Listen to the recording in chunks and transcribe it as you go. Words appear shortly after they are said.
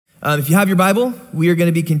If you have your Bible, we are going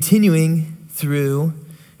to be continuing through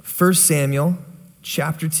 1 Samuel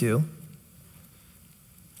chapter 2.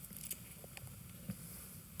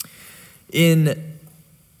 In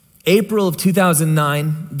April of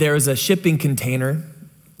 2009, there was a shipping container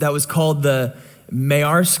that was called the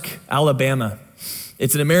Maersk, Alabama.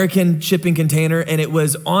 It's an American shipping container, and it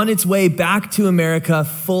was on its way back to America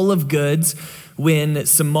full of goods when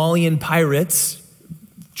Somalian pirates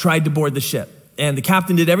tried to board the ship. And the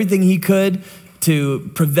captain did everything he could to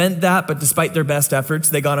prevent that, but despite their best efforts,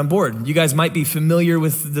 they got on board. You guys might be familiar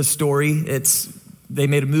with the story. They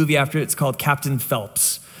made a movie after it. It's called Captain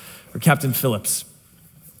Phelps, or Captain Phillips.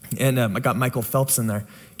 And I got Michael Phelps in there.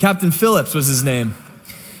 Captain Phillips was his name.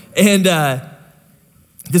 And the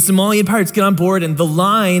Somalian pirates get on board, and the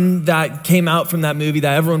line that came out from that movie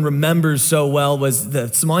that everyone remembers so well was the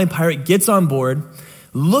Somalian pirate gets on board,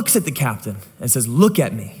 looks at the captain, and says, "Look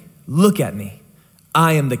at me, look at me.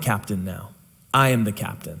 I am the captain now. I am the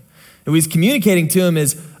captain." And what he's communicating to him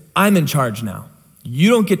is, I'm in charge now.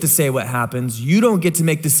 You don't get to say what happens. You don't get to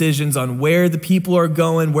make decisions on where the people are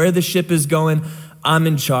going, where the ship is going. I'm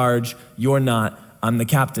in charge. You're not. I'm the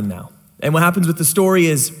captain now. And what happens with the story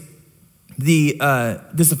is this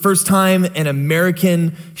is the first time an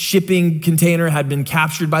American shipping container had been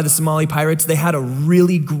captured by the Somali pirates. They had a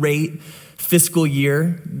really great fiscal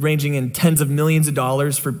year, ranging in tens of millions of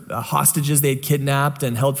dollars for hostages they had kidnapped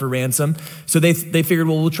and held for ransom. So they figured,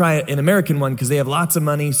 well, we'll try an American one because they have lots of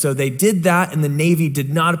money. So they did that, and the Navy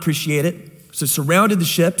did not appreciate it. So surrounded the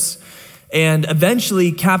ships, and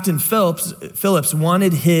eventually Captain Phillips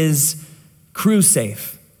wanted his crew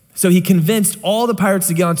safe. So he convinced all the pirates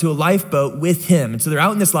to get onto a lifeboat with him. And so they're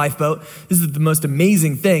out in this lifeboat. This is the most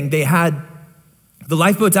amazing thing. They had the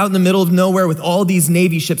lifeboat's out in the middle of nowhere with all these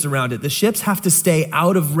Navy ships around it. The ships have to stay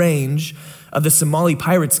out of range of the Somali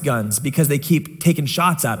pirates' guns because they keep taking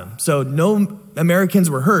shots at them. So no Americans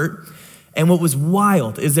were hurt. And what was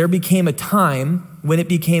wild is there became a time when it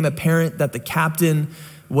became apparent that the captain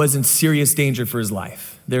was in serious danger for his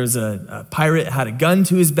life. There's a pirate had a gun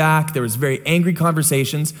to his back. There was very angry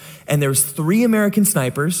conversations. And there was 3 American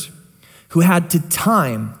snipers who had to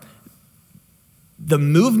time the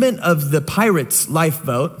movement of the pirates'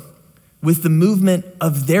 lifeboat with the movement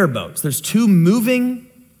of their boats. There's 2 moving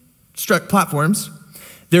platforms.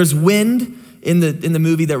 There's wind. In the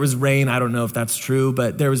movie there was rain. I don't know if that's true,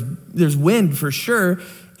 but there's wind for sure.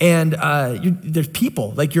 And there's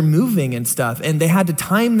people, like you're moving and stuff. And they had to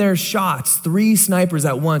time their shots, 3 snipers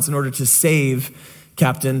at once, in order to save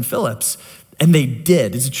Captain Phillips. And they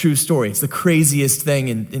did. It's a true story. It's the craziest thing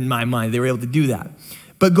in my mind. They were able to do that.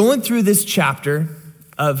 But going through this chapter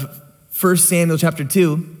of 1 Samuel chapter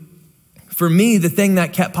 2, for me, the thing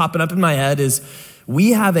that kept popping up in my head is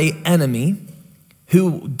we have an enemy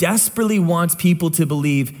who desperately wants people to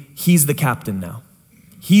believe he's the captain now.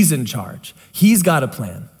 He's in charge. He's got a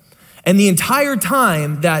plan. And the entire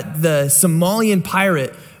time that the Somalian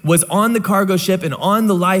pirate was on the cargo ship and on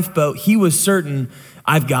the lifeboat, he was certain,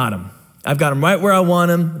 I've got him. I've got him right where I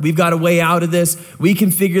want him. We've got a way out of this. We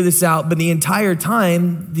can figure this out. But the entire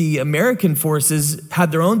time, the American forces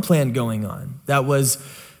had their own plan going on that was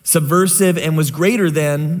subversive and was greater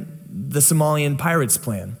than the Somalian pirates'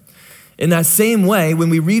 plan. In that same way,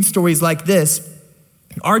 when we read stories like this,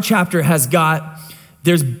 our chapter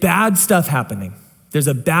there's bad stuff happening. There's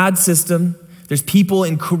a bad system. There's people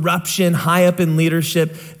in corruption, high up in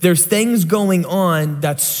leadership. There's things going on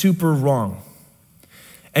that's super wrong.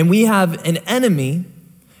 And we have an enemy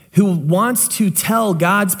who wants to tell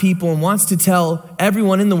God's people and wants to tell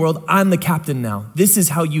everyone in the world, I'm the captain now. This is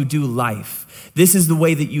how you do life. This is the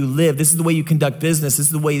way that you live. This is the way you conduct business. This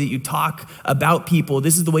is the way that you talk about people.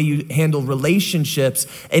 This is the way you handle relationships.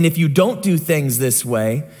 And if you don't do things this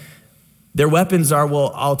way, their weapons are,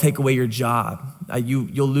 well, I'll take away your job.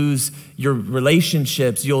 You'll lose your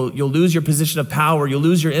relationships. You'll lose your position of power. You'll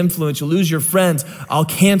lose your influence. You'll lose your friends. I'll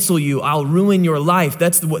cancel you. I'll ruin your life.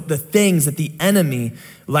 That's the things that the enemy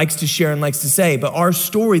likes to share and likes to say. But our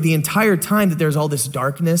story, the entire time that there's all this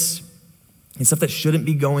darkness and stuff that shouldn't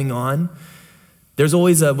be going on, there's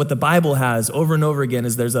always what the Bible has over and over again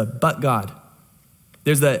is there's a but God.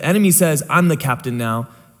 There's the enemy says, I'm the captain now.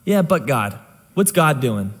 Yeah, but God. What's God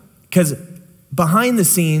doing? Because behind the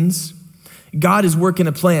scenes, God is working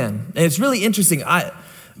a plan. And it's really interesting.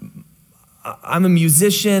 I'm a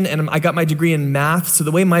musician and I got my degree in math. So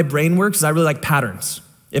the way my brain works is I really like patterns.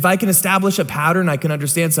 If I can establish a pattern, I can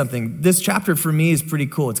understand something. This chapter for me is pretty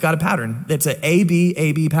cool. It's got a pattern. It's an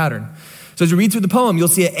A-B pattern. So as you read through the poem, you'll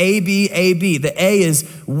see an A-B. The A is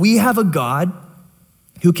we have a God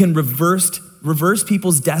who can reverse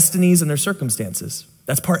people's destinies and their circumstances.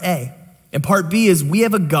 That's part A. And part B is we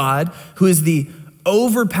have a God who is the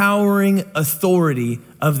overpowering authority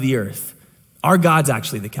of the earth. Our God's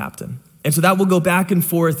actually the captain. And so that will go back and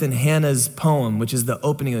forth in Hannah's poem, which is the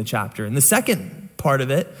opening of the chapter. And the second part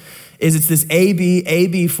of it is it's this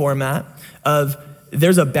A-B format of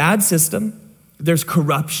there's a bad system, there's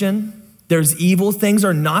corruption, there's evil. Things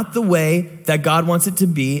are not the way that God wants it to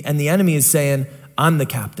be. And the enemy is saying, I'm the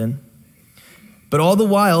captain. But all the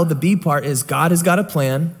while, the B part is God has got a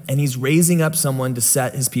plan and he's raising up someone to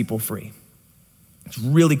set his people free. It's a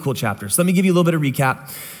really cool chapter. So let me give you a little bit of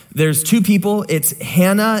recap. There's two people. It's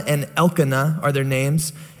Hannah and Elkanah are their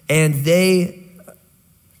names. And they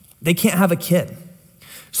can't have a kid.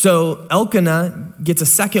 So Elkanah gets a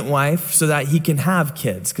second wife so that he can have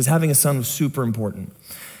kids because having a son was super important.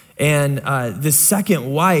 And this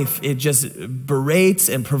second wife, it just berates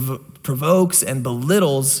and provokes and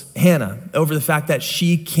belittles Hannah over the fact that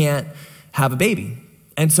she can't have a baby.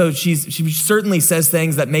 And so she certainly says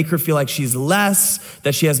things that make her feel like she's less,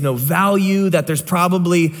 that she has no value, that there's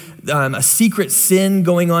probably a secret sin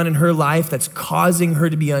going on in her life that's causing her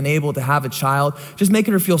to be unable to have a child, just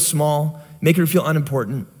making her feel small, making her feel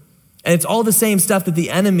unimportant. And it's all the same stuff that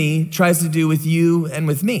the enemy tries to do with you and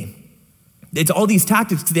with me. It's all these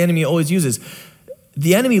tactics the enemy always uses.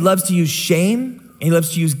 The enemy loves to use shame, and he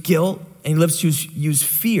loves to use guilt, and he loves to use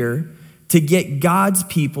fear to get God's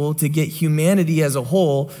people, to get humanity as a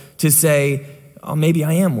whole to say, oh, maybe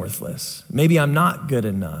I am worthless. Maybe I'm not good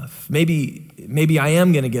enough. Maybe I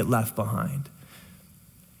am going to get left behind.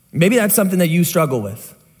 Maybe that's something that you struggle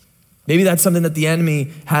with. Maybe that's something that the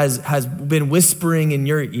enemy has been whispering in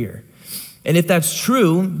your ear. And if that's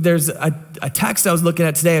true, there's a text I was looking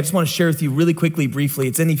at today I just want to share with you really quickly, briefly.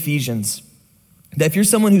 It's in Ephesians. That if you're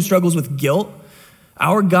someone who struggles with guilt,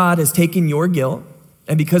 our God has taken your guilt,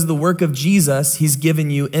 and because of the work of Jesus, he's given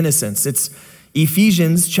you innocence. It's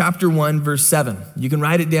Ephesians chapter 1, verse 7. You can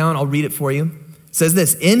write it down. I'll read it for you. It says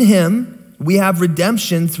this, in him we have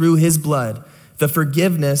redemption through his blood, the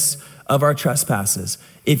forgiveness of our trespasses.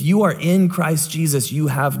 If you are in Christ Jesus, you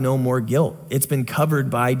have no more guilt. It's been covered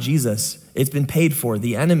by Jesus. It's been paid for.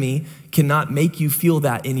 The enemy cannot make you feel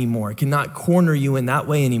that anymore, cannot corner you in that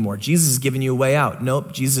way anymore. Jesus has given you a way out.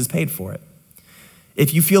 Nope, Jesus has paid for it.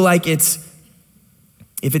 If you feel like if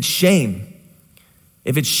it's shame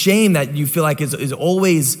that you feel like is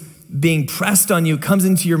always being pressed on you, comes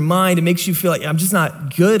into your mind, it makes you feel like I'm just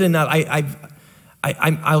not good enough.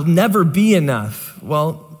 I'll never be enough.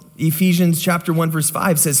 Well, Ephesians chapter 1, verse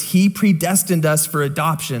 5 says, he predestined us for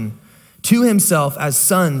adoption to himself as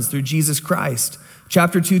sons through Jesus Christ.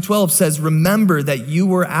 Chapter 2:12 says, remember that you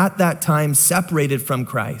were at that time separated from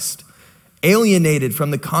Christ, alienated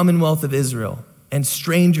from the commonwealth of Israel, and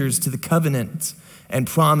strangers to the covenant and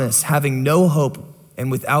promise, having no hope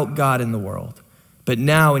and without God in the world. But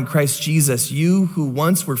now in Christ Jesus, you who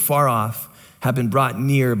once were far off have been brought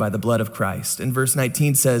near by the blood of Christ. And verse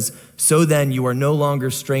 19 says, so then you are no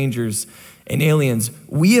longer strangers and aliens.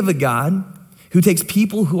 We have a God who takes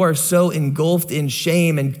people who are so engulfed in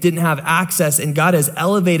shame and didn't have access, and God has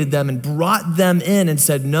elevated them and brought them in and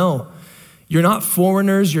said, no, you're not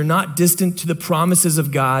foreigners. You're not distant to the promises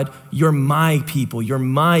of God. You're my people. You're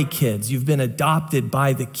my kids. You've been adopted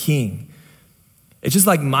by the King. It's just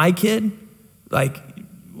like my kid. Like,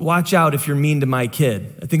 watch out if you're mean to my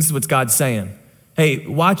kid. I think this is what God's saying. Hey,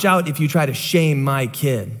 watch out if you try to shame my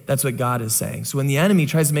kid. That's what God is saying. So when the enemy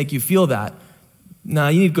tries to make you feel that, no,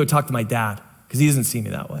 you need to go talk to my dad because he doesn't see me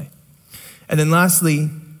that way. And then lastly,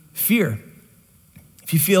 fear.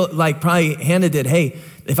 If you feel like probably Hannah did, hey,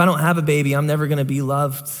 if I don't have a baby, I'm never going to be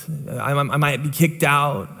loved. I might be kicked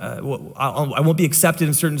out. I won't be accepted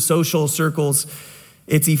in certain social circles.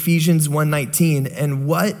 It's Ephesians 1:19. And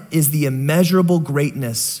what is the immeasurable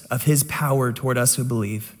greatness of his power toward us who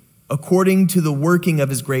believe, according to the working of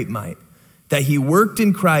his great might, that he worked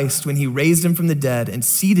in Christ when he raised him from the dead and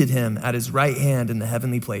seated him at his right hand in the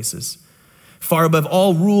heavenly places, far above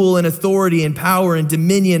all rule and authority and power and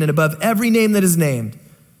dominion and above every name that is named,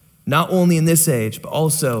 not only in this age, but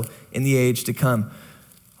also in the age to come.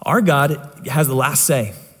 Our God has the last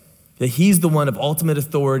say, that he's the one of ultimate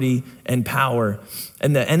authority and power.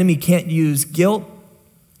 And the enemy can't use guilt,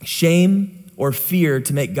 shame, or fear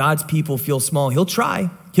to make God's people feel small. He'll try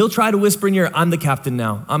to whisper in your ear, I'm the captain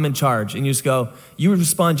now, I'm in charge. And you just go, you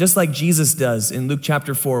respond just like Jesus does in Luke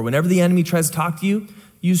chapter 4. Whenever the enemy tries to talk to you,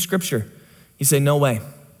 use scripture. You say, no way,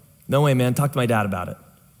 man, talk to my dad about it.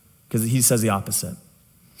 Because he says the opposite.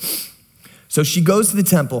 So she goes to the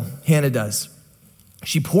temple, Hannah does.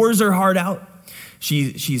 She pours her heart out.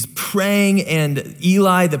 She's praying, and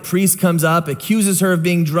Eli, the priest, comes up, accuses her of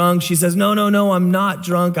being drunk. She says, no, I'm not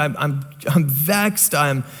drunk. I'm vexed.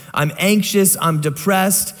 I'm anxious. I'm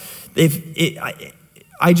depressed.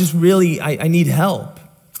 I need help.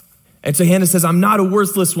 And so Hannah says, I'm not a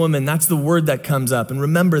worthless woman. That's the word that comes up. And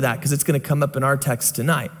remember that, because it's going to come up in our text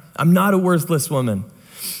tonight. I'm not a worthless woman.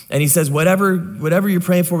 And he says, whatever you're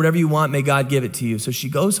praying for, whatever you want, may God give it to you. So she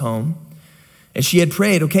goes home. And she had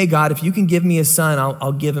prayed, okay, God, if you can give me a son,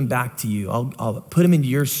 I'll give him back to you. I'll put him into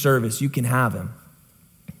your service. You can have him.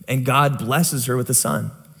 And God blesses her with a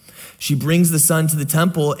son. She brings the son to the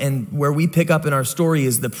temple, and where we pick up in our story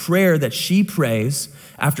is the prayer that she prays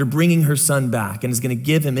after bringing her son back, and is going to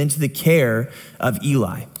give him into the care of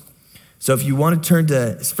Eli. So if you want to turn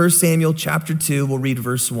to 1 Samuel chapter 2, we'll read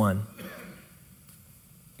verse 1.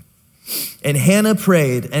 And Hannah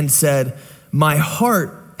prayed and said, my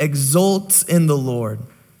heart exults in the Lord.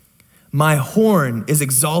 My horn is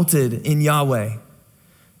exalted in Yahweh.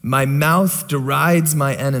 My mouth derides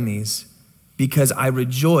my enemies because I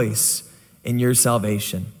rejoice in your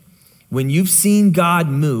salvation. When you've seen God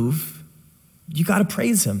move, you got to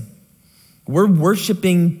praise him. We're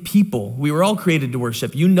worshiping people. We were all created to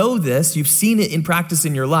worship. You know this. You've seen it in practice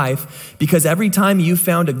in your life, because every time you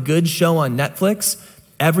found a good show on Netflix,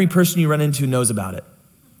 every person you run into knows about it.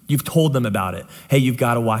 You've told them about it. Hey, you've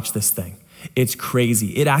got to watch this thing. It's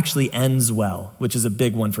crazy. It actually ends well, which is a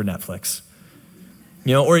big one for Netflix.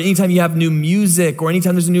 Or anytime you have new music, or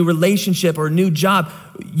anytime there's a new relationship or a new job,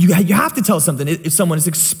 you have to tell someone it's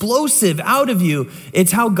explosive out of you.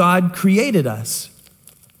 It's how God created us,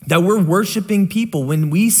 that we're worshiping people. When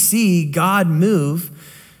we see God move,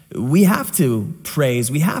 we have to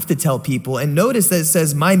praise. We have to tell people. And notice that it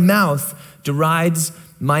says, my mouth derides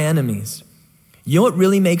my enemies. You know what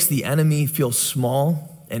really makes the enemy feel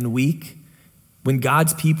small and weak? When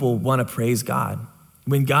God's people want to praise God.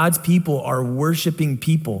 When God's people are worshiping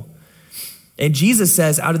people. And Jesus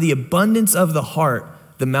says, out of the abundance of the heart,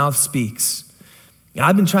 the mouth speaks. And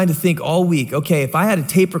I've been trying to think all week, okay, if I had a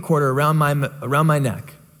tape recorder around my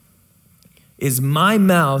neck, is my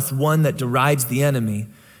mouth one that derides the enemy,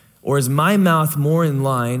 or is my mouth more in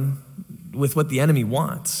line with what the enemy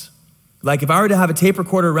wants? Like if I were to have a tape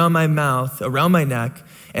recorder around my mouth, around my neck,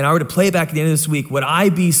 and I were to play it back at the end of this week, would I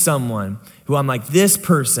be someone who I'm like, this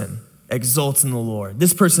person exalts in the Lord.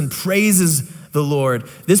 This person praises the Lord.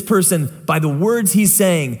 This person, by the words he's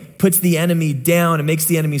saying, puts the enemy down and makes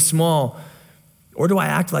the enemy small. Or do I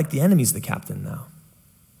act like the enemy's the captain now?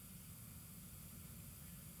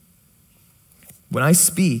 When I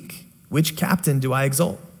speak, which captain do I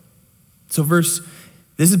exalt? So this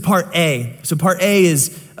is part A. So part A is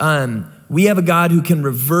we have a God who can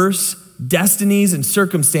reverse destinies and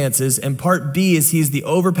circumstances, and part B is he's the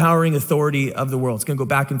overpowering authority of the world. It's going to go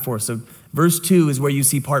back and forth. So verse 2 is where you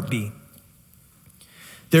see part B.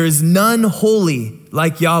 There is none holy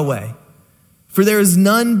like Yahweh, for there is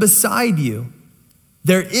none beside you.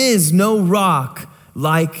 There is no rock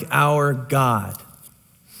like our God.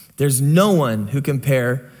 There's no one who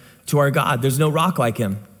compare to our God. There's no rock like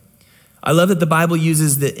him. I love that the Bible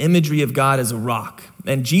uses the imagery of God as a rock.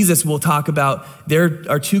 And Jesus will talk about there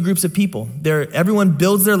are two groups of people. Everyone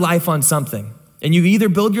builds their life on something. And you either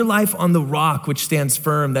build your life on the rock, which stands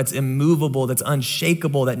firm, that's immovable, that's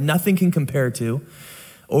unshakable, that nothing can compare to,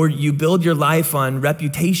 or you build your life on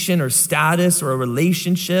reputation or status or a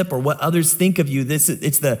relationship or what others think of you. It's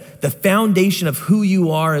the foundation of who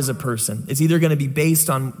you are as a person. It's either going to be based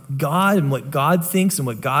on God and what God thinks and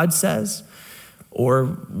what God says, or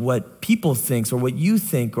what people think, or what you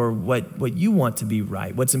think, or what you want to be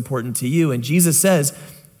right, what's important to you. And Jesus says,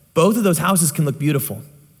 both of those houses can look beautiful.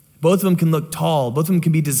 Both of them can look tall. Both of them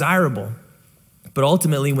can be desirable. But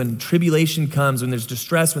ultimately, when tribulation comes, when there's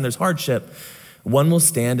distress, when there's hardship, one will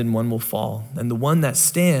stand and one will fall. And the one that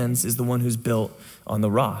stands is the one who's built on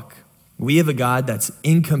the rock. We have a God that's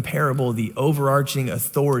incomparable, the overarching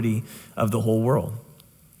authority of the whole world.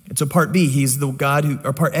 And so part B, he's the God who,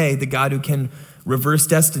 or part A, the God who can reverse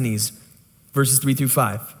destinies, verses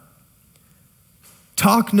 3-5.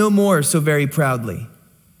 Talk no more so very proudly.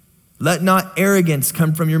 Let not arrogance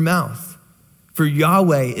come from your mouth. For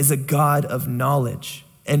Yahweh is a God of knowledge,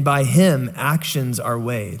 and by him actions are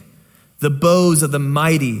weighed. The bows of the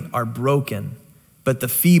mighty are broken, but the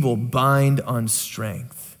feeble bind on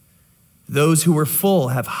strength. Those who were full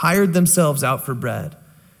have hired themselves out for bread,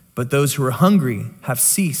 but those who are hungry have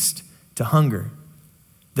ceased to hunger.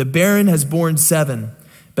 The barren has borne 7,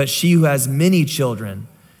 but she who has many children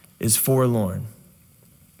is forlorn.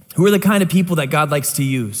 Who are the kind of people that God likes to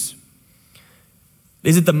use?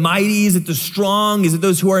 Is it the mighty? Is it the strong? Is it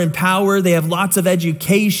those who are in power? They have lots of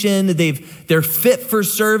education. They're fit for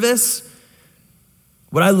service.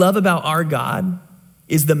 What I love about our God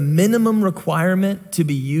is the minimum requirement to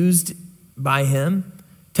be used by him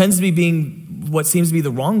tends to be being what seems to be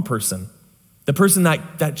the wrong person. The person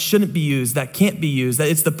that shouldn't be used, that can't be used. That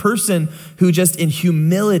it's the person who just in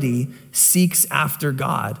humility seeks after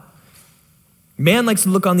God. Man likes to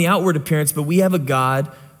look on the outward appearance, but we have a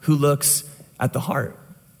God who looks at the heart.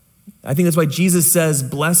 I think that's why Jesus says,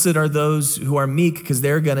 blessed are those who are meek because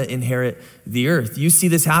they're going to inherit the earth. You see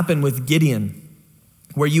this happen with Gideon,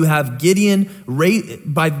 where you have Gideon,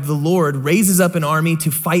 by the Lord, raises up an army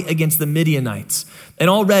to fight against the Midianites.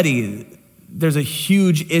 And already there's a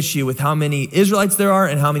huge issue with how many Israelites there are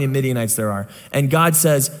and how many Midianites there are. And God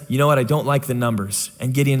says, you know what, I don't like the numbers.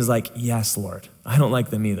 And Gideon is like, yes, Lord, I don't like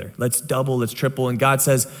them either. Let's double, let's triple. And God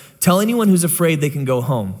says, tell anyone who's afraid they can go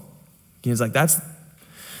home. Gideon's like,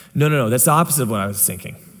 no, that's the opposite of what I was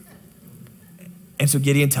thinking. And so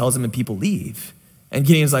Gideon tells him and people leave. And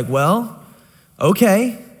Gideon's like, well,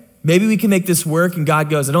 okay, maybe we can make this work. And God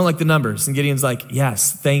goes, I don't like the numbers. And Gideon's like,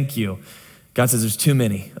 yes, thank you. God says, there's too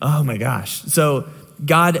many. Oh my gosh. So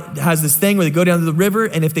God has this thing where they go down to the river,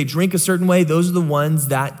 and if they drink a certain way, those are the ones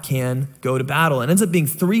that can go to battle. And it ends up being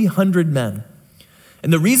 300 men.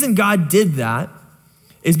 And the reason God did that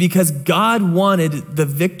is because God wanted the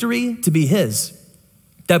victory to be his.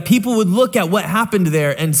 That people would look at what happened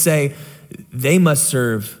there and say, they must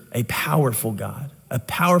serve a powerful God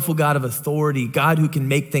of authority, God who can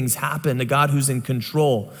make things happen, a God who's in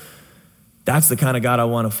control. That's the kind of God I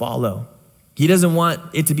want to follow. He doesn't want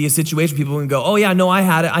it to be a situation people can go, oh yeah, no, I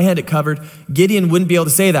had it covered. Gideon wouldn't be able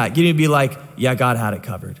to say that. Gideon would be like, yeah, God had it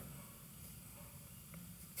covered.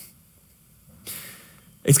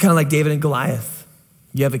 It's kind of like David and Goliath.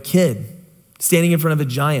 You have a kid standing in front of a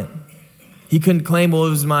giant. He couldn't claim, well, it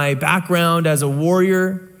was my background as a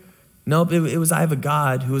warrior. Nope, it was I have a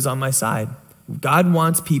God who is on my side. God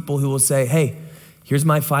wants people who will say, hey, here's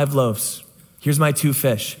my 5 loaves. Here's my 2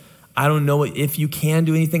 fish. I don't know if you can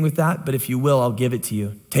do anything with that, but if you will, I'll give it to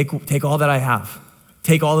you. Take all that I have.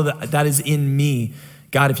 Take all of that is in me.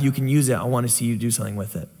 God, if you can use it, I want to see you do something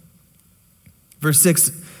with it. Verse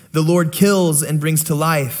 6, the Lord kills and brings to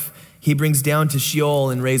life. He brings down to Sheol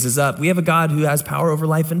and raises up. We have a God who has power over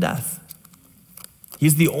life and death.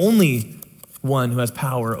 He's the only one who has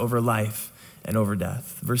power over life and over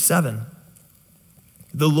death. Verse 7,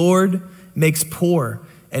 the Lord makes poor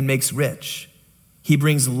and makes rich. He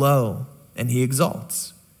brings low and he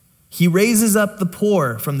exalts. He raises up the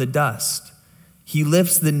poor from the dust. He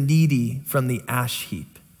lifts the needy from the ash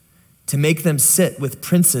heap to make them sit with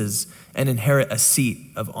princes and inherit a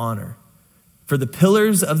seat of honor. For the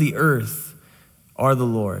pillars of the earth are the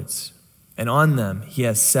Lord's, and on them he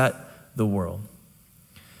has set the world.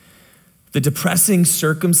 The depressing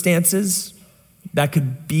circumstances that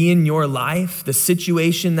could be in your life, the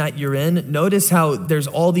situation that you're in, notice how there's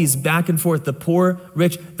all these back and forth, the poor,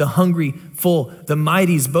 rich, the hungry, full, the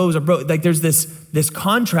mighty's bows are broken. Like there's this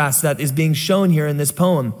contrast that is being shown here in this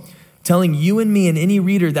poem, telling you and me and any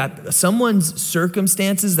reader that someone's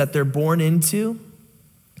circumstances that they're born into,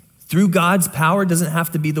 through God's power, doesn't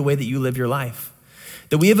have to be the way that you live your life.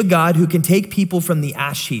 That we have a God who can take people from the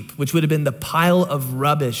ash heap, which would have been the pile of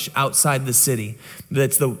rubbish outside the city.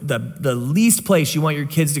 That's the least place you want your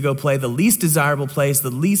kids to go play, the least desirable place,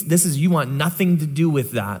 you want nothing to do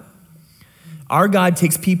with that. Our God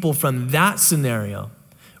takes people from that scenario,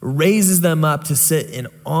 raises them up to sit in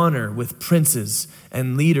honor with princes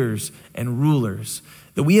and leaders and rulers.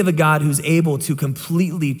 That we have a God who's able to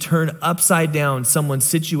completely turn upside down someone's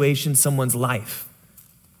situation, someone's life.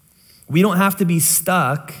 We don't have to be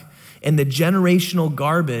stuck in the generational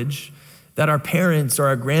garbage that our parents or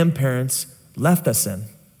our grandparents left us in.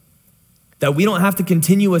 That we don't have to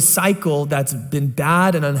continue a cycle that's been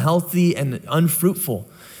bad and unhealthy and unfruitful.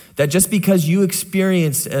 That just because you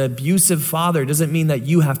experienced an abusive father doesn't mean that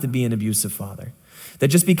you have to be an abusive father. That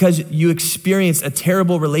just because you experienced a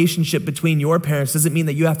terrible relationship between your parents doesn't mean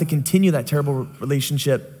that you have to continue that terrible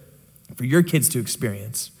relationship for your kids to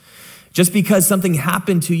experience. Just because something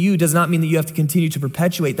happened to you does not mean that you have to continue to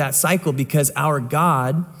perpetuate that cycle, because our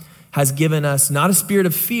God has given us not a spirit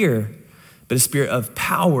of fear, but a spirit of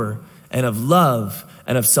power and of love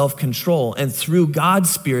and of self-control. And through God's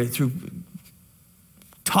spirit, through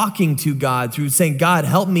talking to God, through saying, God,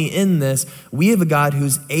 help me in this, we have a God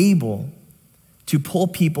who's able to pull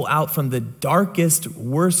people out from the darkest,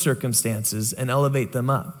 worst circumstances and elevate them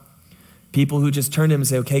up. People who just turn to him and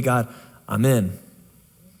say, okay, God, I'm in.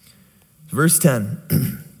 Verse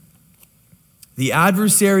 10, the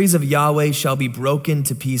adversaries of Yahweh shall be broken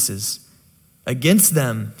to pieces. Against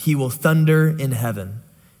them he will thunder in heaven.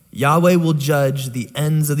 Yahweh will judge the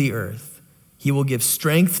ends of the earth. He will give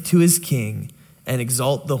strength to his king and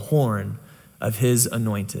exalt the horn of his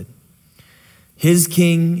anointed. His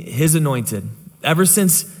king, his anointed. Ever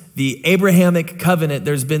since the Abrahamic covenant,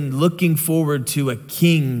 there's been looking forward to a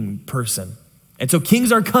king person. And so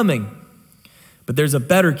kings are coming, but there's a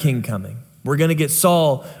better king coming. We're going to get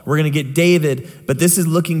Saul, we're going to get David, but this is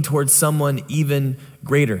looking towards someone even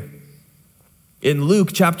greater. In Luke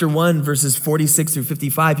chapter 1, verses 46 through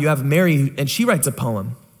 55, you have Mary, and she writes a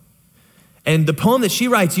poem. And the poem that she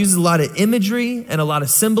writes uses a lot of imagery and a lot of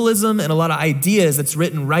symbolism and a lot of ideas that's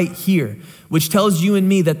written right here, which tells you and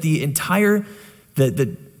me that the entire,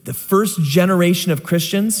 the first generation of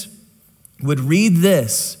Christians would read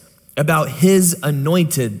this about his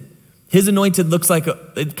anointed. His anointed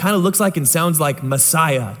it kind of looks like and sounds like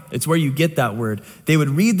Messiah. It's where you get that word. They would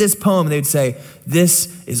read this poem and they would say,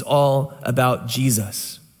 this is all about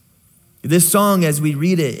Jesus. This song, as we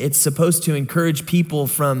read it, it's supposed to encourage people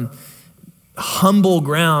from humble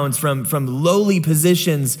grounds, from lowly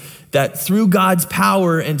positions, that through God's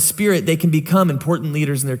power and spirit, they can become important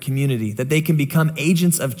leaders in their community, that they can become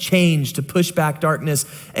agents of change to push back darkness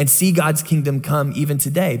and see God's kingdom come even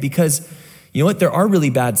today. Because you know what? There are really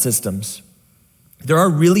bad systems. There are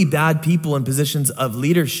really bad people in positions of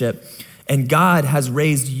leadership, and God has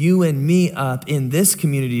raised you and me up in this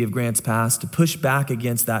community of Grants Pass to push back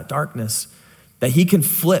against that darkness, that he can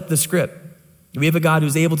flip the script. We have a God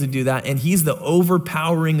who's able to do that, and he's the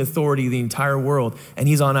overpowering authority of the entire world, and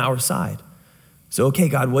he's on our side. So, okay,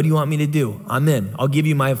 God, what do you want me to do? I'm in. I'll give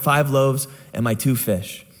you my 5 loaves and my 2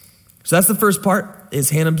 fish. So that's the first part, is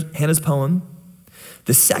Hannah's poem.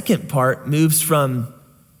 The second part moves from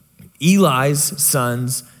Eli's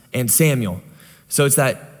sons and Samuel. So it's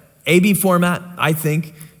that A-B format, I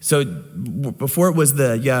think. So before it was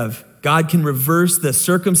you have God can reverse the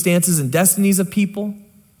circumstances and destinies of people,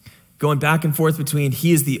 going back and forth between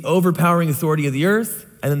he is the overpowering authority of the earth.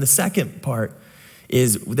 And then the second part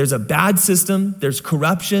is there's a bad system, there's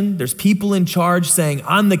corruption, there's people in charge saying,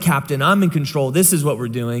 I'm the captain, I'm in control, this is what we're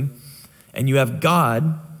doing. And you have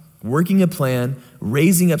God working a plan,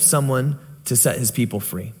 raising up someone to set his people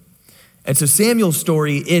free. And so Samuel's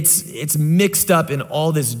story, it's mixed up in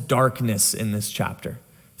all this darkness in this chapter.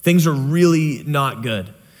 Things are really not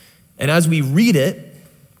good. And as we read it,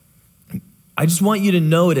 I just want you to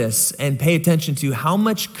notice and pay attention to how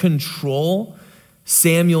much control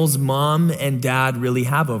Samuel's mom and dad really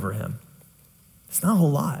have over him. It's not a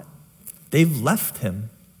whole lot. They've left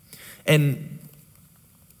him. And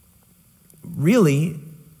really,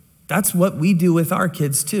 that's what we do with our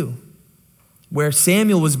kids too. Where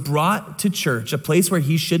Samuel was brought to church, a place where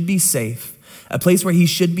he should be safe, a place where he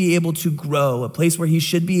should be able to grow, a place where he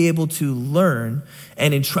should be able to learn,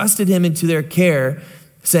 and entrusted him into their care,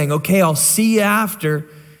 saying, okay, I'll see you after.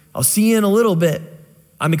 I'll see you in a little bit.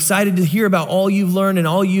 I'm excited to hear about all you've learned and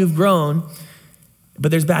all you've grown.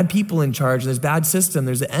 But there's bad people in charge. There's bad system.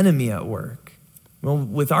 There's an enemy at work. Well,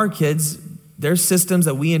 with our kids, there's systems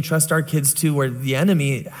that we entrust our kids to where the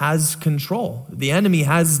enemy has control. The enemy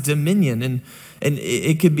has dominion. And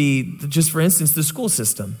it could be, just for instance, the school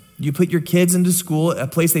system. You put your kids into school, a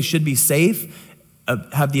place they should be safe,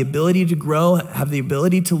 have the ability to grow, have the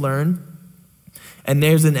ability to learn. And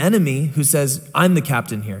there's an enemy who says, I'm the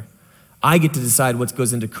captain here. I get to decide what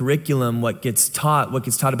goes into curriculum, what gets taught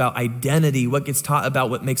about identity, what gets taught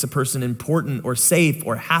about what makes a person important or safe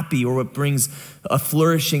or happy or what brings a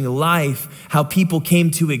flourishing life, how people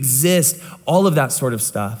came to exist, all of that sort of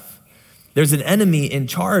stuff. There's an enemy in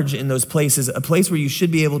charge in those places. A place where you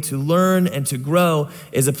should be able to learn and to grow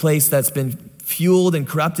is a place that's been fueled and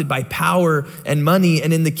corrupted by power and money.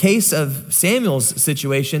 And in the case of Samuel's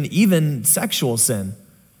situation, even sexual sin.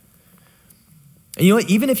 And you know what?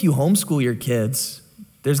 Even if you homeschool your kids,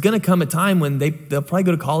 there's going to come a time when they'll probably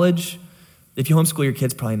go to college. If you homeschool your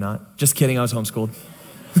kids, probably not. Just kidding, I was homeschooled.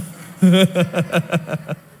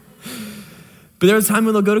 But there's a time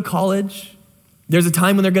when they'll go to college. There's a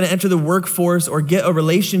time when they're going to enter the workforce or get a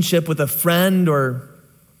relationship with a friend or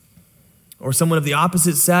someone of the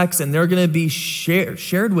opposite sex, and they're going to be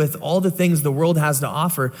shared with all the things the world has to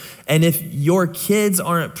offer. And if your kids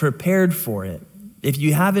aren't prepared for it, if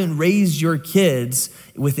you haven't raised your kids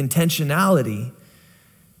with intentionality,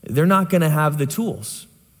 they're not going to have the tools.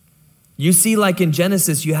 You see, like in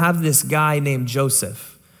Genesis, you have this guy named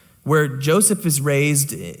Joseph, where Joseph is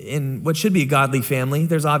raised in what should be a godly family.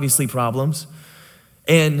 There's obviously problems.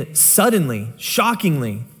 And suddenly,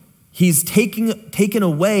 shockingly, he's taken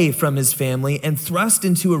away from his family and thrust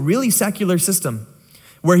into a really secular system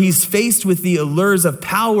where he's faced with the allures of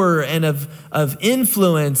power and of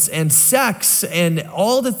influence and sex and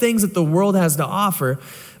all the things that the world has to offer.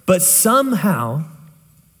 But somehow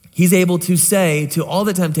he's able to say to all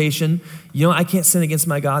the temptation, I can't sin against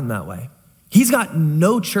my God in that way. He's got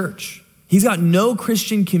no church. He's got no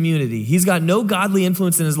Christian community. He's got no godly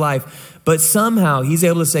influence in his life. But somehow he's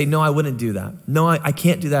able to say, no, I wouldn't do that. No, I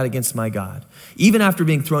can't do that against my God. Even after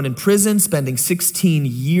being thrown in prison, spending 16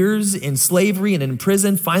 years in slavery and in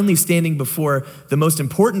prison, finally standing before the most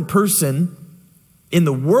important person in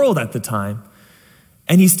the world at the time,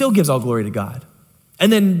 and he still gives all glory to God.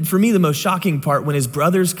 And then for me, the most shocking part, when his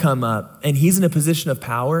brothers come up and he's in a position of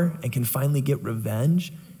power and can finally get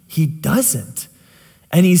revenge, he doesn't.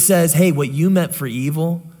 And he says, hey, what you meant for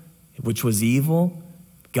evil, which was evil,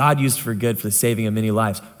 God used for good for the saving of many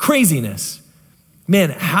lives. Craziness. Man,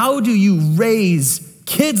 how do you raise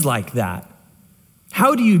kids like that?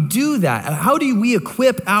 How do you do that? How do we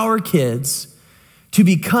equip our kids to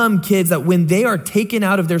become kids that when they are taken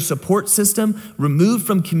out of their support system, removed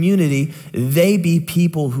from community, they be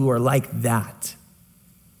people who are like that?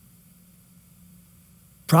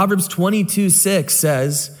 Proverbs 22:6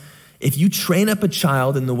 says, if you train up a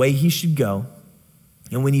child in the way he should go,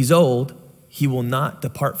 and when he's old, he will not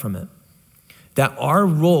depart from it. That our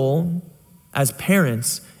role as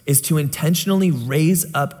parents is to intentionally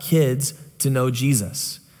raise up kids to know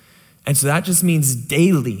Jesus. And so that just means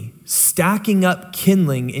daily stacking up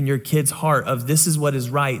kindling in your kid's heart of this is what is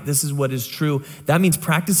right, this is what is true. That means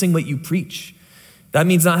practicing what you preach. That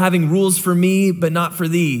means not having rules for me, but not for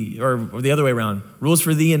thee, or the other way around, rules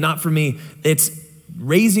for thee and not for me. It's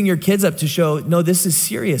raising your kids up to show, no, this is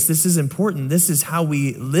serious, this is important, this is how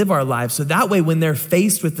we live our lives. So that way when they're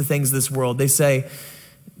faced with the things of this world, they say,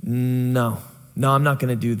 no, I'm not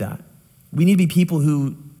gonna do that. We need to be people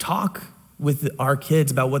who talk with our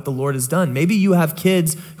kids about what the Lord has done. Maybe you have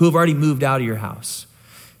kids who have already moved out of your house.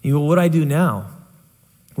 You go, what do I do now?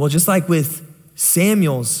 Well, just like with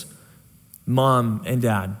Samuel's mom and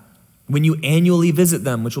dad, when you annually visit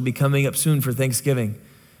them, which will be coming up soon for Thanksgiving,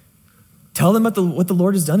 tell them about what the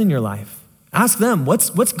Lord has done in your life. Ask them, what's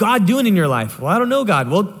God doing in your life? Well, I don't know, God.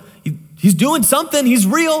 Well, he's doing something. He's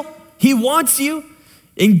real. He wants you.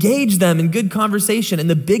 Engage them in good conversation. And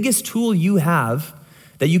the biggest tool you have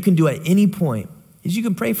that you can do at any point is you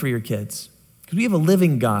can pray for your kids. Because we have a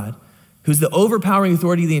living God who's the overpowering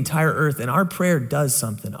authority of the entire earth, and our prayer does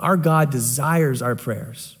something. Our God desires our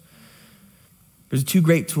prayers. There's two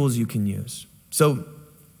great tools you can use. So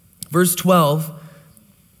verse 12,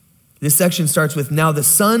 this section starts with, now the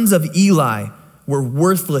sons of Eli were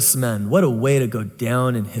worthless men. What a way to go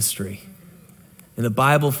down in history. In the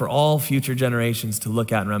Bible for all future generations to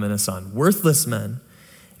look at and reminisce on. Worthless men.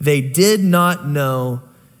 They did not know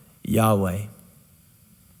Yahweh.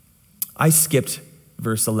 I skipped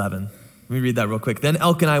verse 11. Let me read that real quick. Then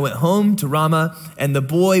Elkanah went home to Ramah, and the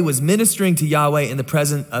boy was ministering to Yahweh in the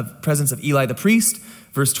presence of Eli the priest.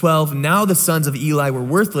 Verse 12, now the sons of Eli were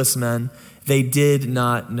worthless men. They did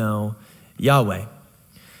not know Yahweh.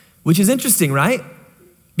 Which is interesting, right?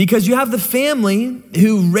 Because you have the family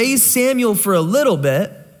who raised Samuel for a little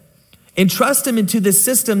bit, entrust him into this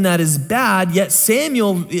system that is bad, yet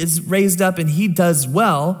Samuel is raised up and he does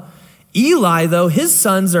well. Eli, though, his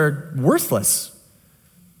sons are worthless.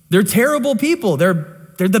 They're terrible people. They're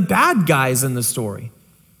the bad guys in the story.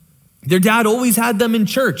 Their dad always had them in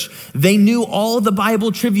church. They knew all the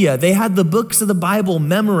Bible trivia. They had the books of the Bible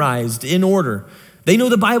memorized in order. They know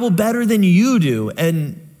the Bible better than you do,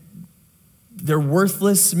 and they're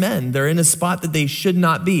worthless men. They're in a spot that they should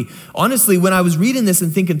not be. Honestly, when I was reading this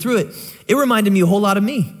and thinking through it, it reminded me a whole lot of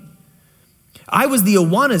me. I was the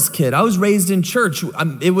Awanas kid. I was raised in church.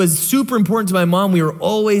 It was super important to my mom. We were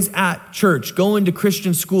always at church, going to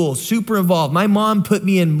Christian school, super involved. My mom put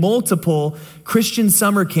me in multiple Christian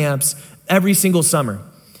summer camps every single summer,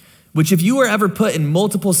 which if you were ever put in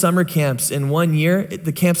multiple summer camps in 1 year,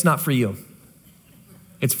 the camp's not for you.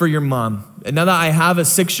 It's for your mom. And now that I have a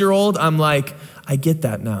 6-year-old, I'm like, I get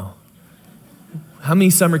that now. How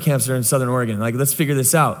many summer camps are in Southern Oregon? Like, let's figure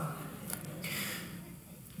this out.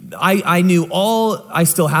 I knew I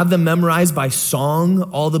still have them memorized by song,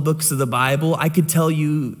 all the books of the Bible. I could tell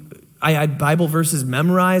you, I had Bible verses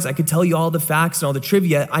memorized. I could tell you all the facts and all the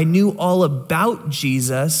trivia. I knew all about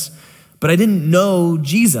Jesus, but I didn't know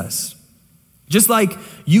Jesus. Just like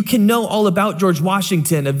you can know all about George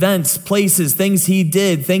Washington, events, places, things he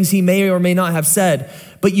did, things he may or may not have said,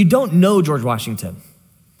 but you don't know George Washington.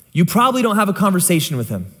 You probably don't have a conversation with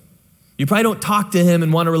him. You probably don't talk to him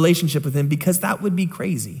and want a relationship with him because that would be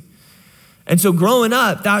crazy. And so growing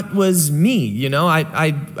up, that was me. You know,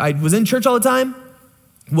 I was in church all the time,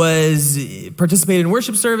 was participated in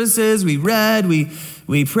worship services. We read,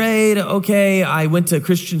 we prayed. Okay, I went to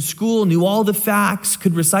Christian school, knew all the facts,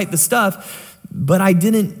 could recite the stuff, but I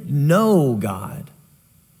didn't know God.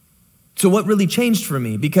 So what really changed for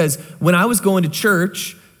me? Because when I was going to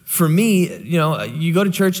church, for me, you go to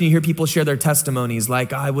church and you hear people share their testimonies,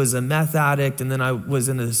 like I was a meth addict and then I was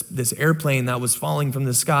in this airplane that was falling from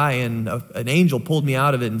the sky and an angel pulled me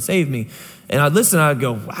out of it and saved me. And I'd listen and I'd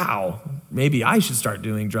go, wow, maybe I should start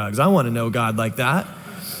doing drugs. I want to know God like that.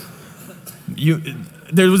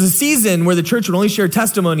 There was a season where the church would only share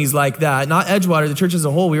testimonies like that, not Edgewater, the church as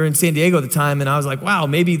a whole. We were in San Diego at the time, and I was like, wow,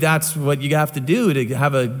 maybe that's what you have to do to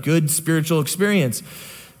have a good spiritual experience.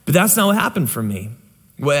 But that's not what happened for me.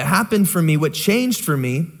 What happened for me, what changed for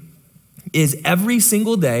me, is every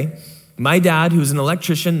single day, my dad, who's an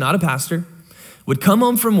electrician, not a pastor, would come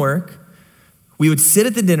home from work, we would sit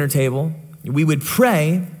at the dinner table, we would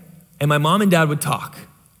pray, and my mom and dad would talk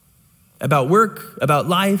about work, about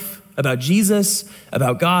life, about Jesus,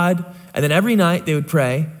 about God, and then every night they would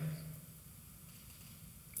pray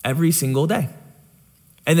every single day.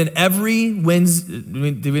 And then every Wednesday,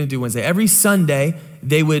 we didn't do Wednesday, every Sunday,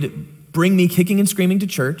 they would bring me kicking and screaming to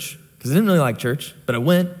church, because I didn't really like church, but I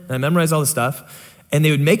went and I memorized all the stuff, and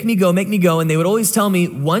they would make me go, and they would always tell me,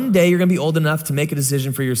 one day you're gonna be old enough to make a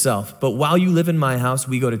decision for yourself, but while you live in my house,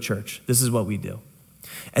 we go to church. This is what we do.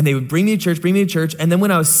 And they would bring me to church. And then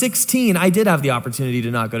when I was 16, I did have the opportunity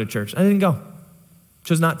to not go to church. I didn't go,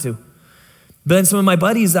 chose not to. But then some of my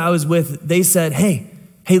buddies that I was with, they said, hey,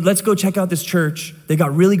 let's go check out this church. They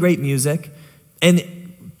got really great music.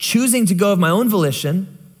 And choosing to go of my own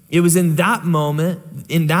volition, it was in that moment,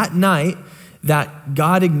 in that night, that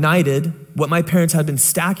God ignited what my parents had been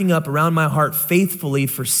stacking up around my heart faithfully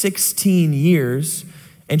for 16 years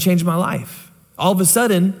and changed my life. All of a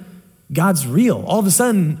sudden, God's real. All of a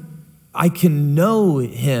sudden, I can know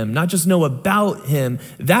him, not just know about him.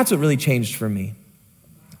 That's what really changed for me.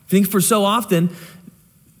 I think for so often,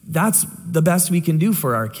 that's the best we can do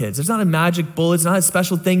for our kids. It's not a magic bullet. It's not a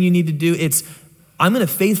special thing you need to do. It's, I'm going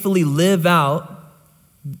to faithfully live out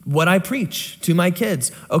what I preach to my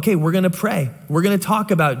kids. Okay, we're going to pray. We're going to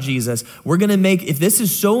talk about Jesus. We're going to make, if this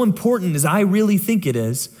is so important as I really think it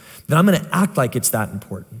is, then I'm going to act like it's that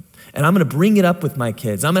important. And I'm going to bring it up with my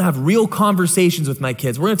kids. I'm going to have real conversations with my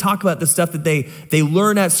kids. We're going to talk about the stuff that they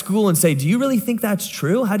learn at school and say, do you really think that's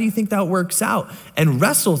true? How do you think that works out? And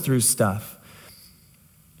wrestle through stuff.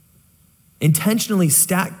 Intentionally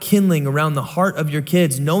stack kindling around the heart of your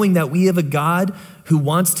kids, knowing that we have a God who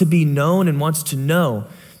wants to be known and wants to know.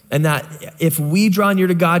 And that if we draw near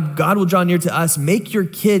to God, God will draw near to us. Make your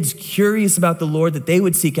kids curious about the Lord, that they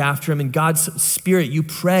would seek after him. And God's Spirit, you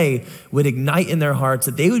pray, would ignite in their hearts,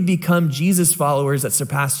 that they would become Jesus followers that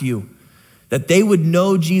surpass you. That they would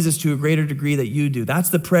know Jesus to a greater degree that you do. That's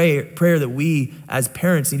the prayer that we as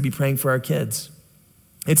parents need to be praying for our kids.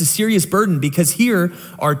 It's a serious burden because here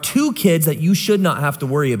are two kids that you should not have to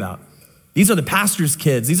worry about. These are the pastor's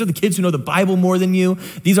kids. These are the kids who know the Bible more than you.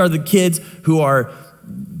 These are the kids who are,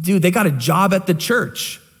 dude, they got a job at the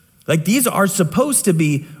church. Like these are supposed to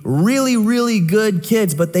be really, really good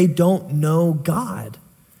kids, but they don't know God.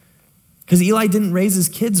 Because Eli didn't raise his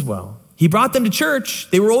kids well. He brought them to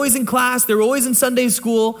church. They were always in class. They were always in Sunday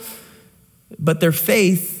school, but their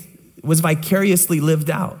faith was vicariously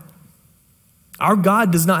lived out. Our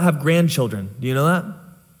God does not have grandchildren. Do you know that?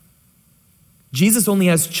 Jesus only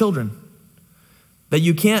has children. That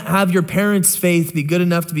you can't have your parents' faith be good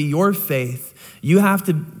enough to be your faith. You have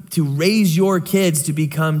to raise your kids to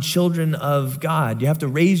become children of God. You have to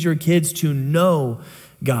raise your kids to know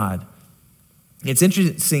God. It's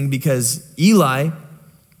interesting because Eli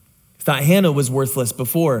thought Hannah was worthless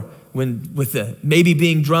before, when with the maybe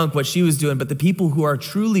being drunk, what she was doing, but the people who are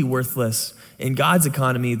truly worthless in God's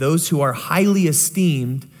economy, those who are highly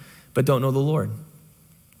esteemed but don't know the Lord.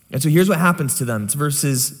 And so here's what happens to them. It's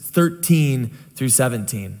verses 13 through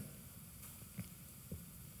 17.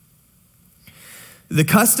 The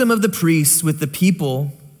custom of the priests with the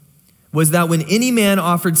people was that when any man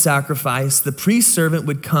offered sacrifice, the priest servant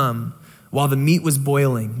would come while the meat was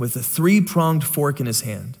boiling with a three-pronged fork in his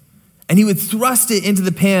hand. And he would thrust it into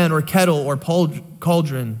the pan or kettle or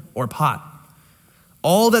cauldron or pot.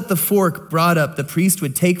 All that the fork brought up, the priest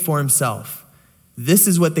would take for himself. This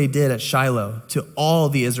is what they did at Shiloh to all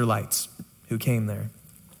the Israelites who came there.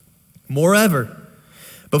 Moreover,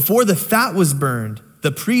 before the fat was burned,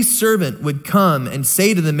 the priest's servant would come and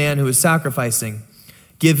say to the man who was sacrificing,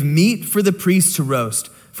 "Give meat for the priest to roast,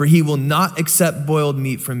 for he will not accept boiled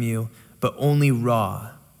meat from you, but only raw."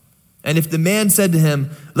 And if the man said to him,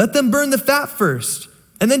 "Let them burn the fat first,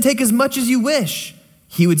 and then take as much as you wish,"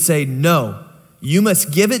 he would say, "No, You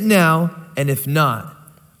must give it now, and if not,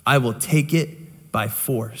 I will take it by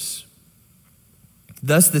force."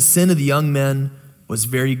 Thus the sin of the young men was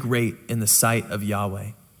very great in the sight of Yahweh,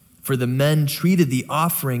 for the men treated the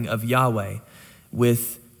offering of Yahweh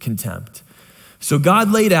with contempt. So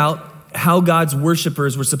God laid out how God's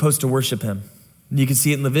worshipers were supposed to worship him. You can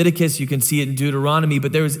see it in Leviticus, you can see it in Deuteronomy,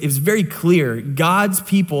 but it was very clear. God's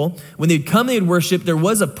people, when they'd come, they'd worship, there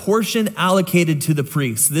was a portion allocated to the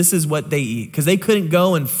priests. This is what they eat, because they couldn't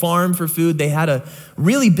go and farm for food. They had a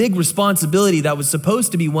really big responsibility that was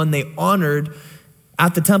supposed to be one they honored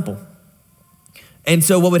at the temple. And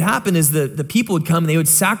so what would happen is the people would come and they would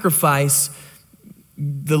sacrifice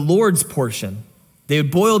the Lord's portion. They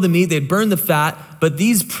would boil the meat, they'd burn the fat, but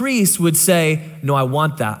these priests would say, "No, I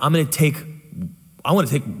want that. I want to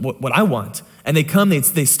take what I want." And they come,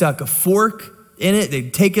 they stuck a fork in it,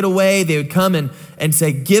 they'd take it away, they would come and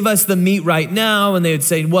say, "Give us the meat right now." And they would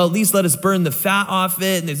say, "Well, at least let us burn the fat off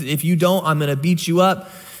it. And if you don't, I'm going to beat you up."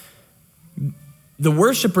 The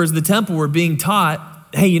worshipers of the temple were being taught,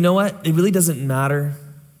 hey, you know what? It really doesn't matter.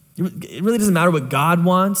 It really doesn't matter what God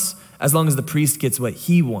wants as long as the priest gets what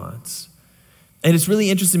he wants. And it's really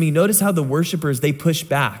interesting to me. Notice how the worshipers, they push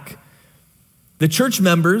back. The church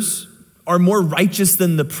members are more righteous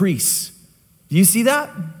than the priests. Do you see that?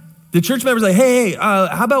 The church members are like, hey,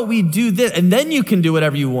 how about we do this? And then you can do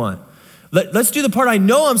whatever you want. Let's do the part I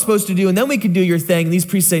know I'm supposed to do, and then we can do your thing. And these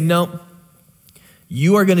priests say, no,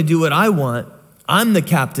 you are going to do what I want. I'm the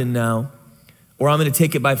captain now, or I'm going to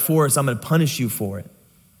take it by force. I'm going to punish you for it.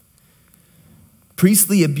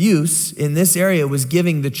 Priestly abuse in this area was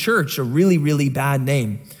giving the church a really, really bad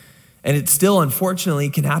name. And it still, unfortunately,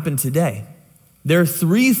 can happen today. There are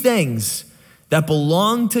three things that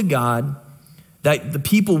belong to God that the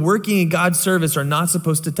people working in God's service are not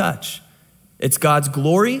supposed to touch. It's God's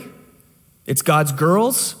glory, it's God's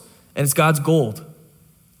girls, and it's God's gold.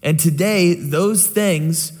 And today, those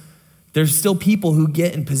things, there's still people who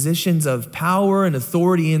get in positions of power and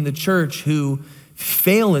authority in the church who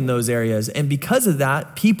fail in those areas. And because of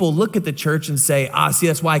that, people look at the church and say, see,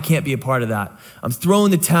 that's why I can't be a part of that. I'm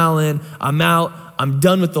throwing the towel in, I'm out, I'm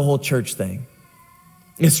done with the whole church thing.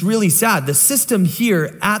 It's really sad. The system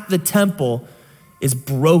here at the temple is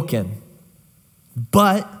broken.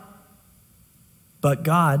 But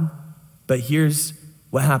here's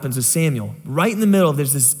what happens with Samuel. Right in the middle,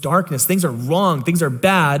 there's this darkness. Things are wrong, things are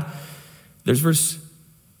bad. There's verse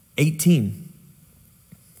 18.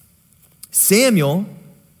 Samuel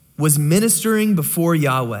was ministering before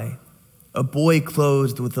Yahweh, a boy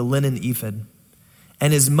clothed with a linen ephod.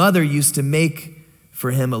 And his mother used to make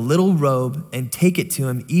for him a little robe and take it to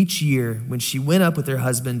him each year when she went up with her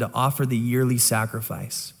husband to offer the yearly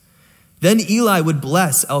sacrifice. Then Eli would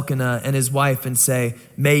bless Elkanah and his wife and say,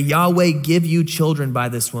 "May Yahweh give you children by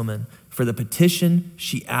this woman for the petition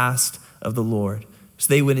she asked of the Lord." So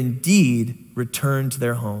they would indeed return to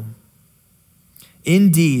their home.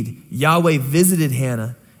 Indeed, Yahweh visited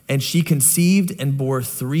Hannah, and she conceived and bore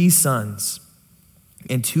 3 sons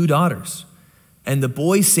and 2 daughters. And the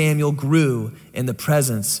boy Samuel grew in the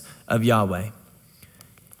presence of Yahweh.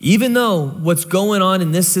 Even though what's going on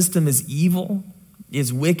in this system is evil,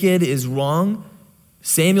 is wicked, is wrong,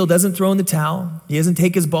 Samuel doesn't throw in the towel. He doesn't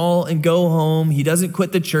take his ball and go home. He doesn't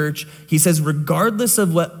quit the church. He says, regardless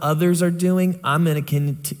of what others are doing, I'm going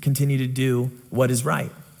to continue to do what is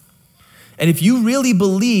right. And if you really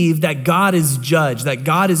believe that God is judge, that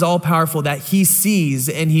God is all powerful, that he sees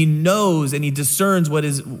and he knows and he discerns what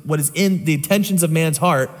is in the intentions of man's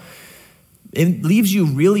heart, it leaves you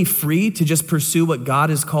really free to just pursue what God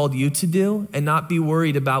has called you to do and not be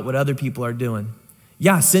worried about what other people are doing.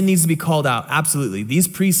 Yeah, sin needs to be called out. Absolutely. These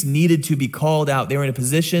priests needed to be called out. They were in a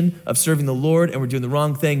position of serving the Lord and were doing the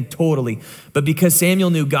wrong thing totally. But because Samuel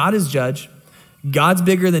knew God is judge, God's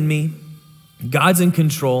bigger than me, God's in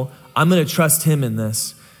control, I'm going to trust him in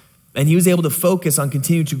this. And he was able to focus on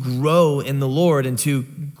continuing to grow in the Lord and to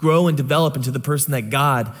grow and develop into the person that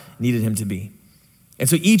God needed him to be. And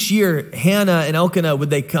so each year, Hannah and Elkanah,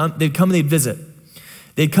 they'd come and they'd visit.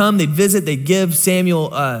 They'd come, they'd visit, they'd give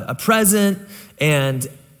Samuel a present, and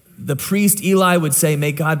the priest Eli would say,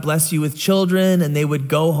 "May God bless you with children," and they would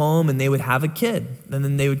go home and they would have a kid. And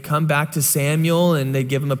then they would come back to Samuel and they'd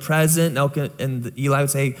give him a present, and Eli would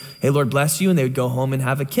say, "Hey, Lord bless you," and they would go home and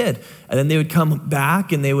have a kid. And then they would come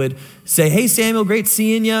back and they would say, "Hey, Samuel, great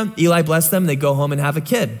seeing you." Eli bless them, and they'd go home and have a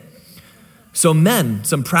kid. So men,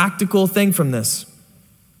 some practical thing from this.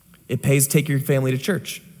 It pays to take your family to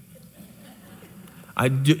church.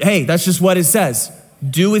 Hey, that's just what it says.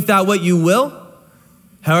 Do with that what you will.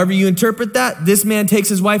 However you interpret that, this man takes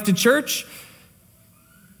his wife to church,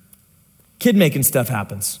 kid making stuff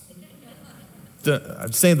happens.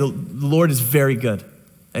 I'm saying the Lord is very good.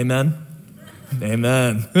 Amen?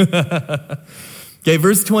 Amen. Okay,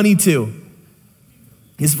 verse 22.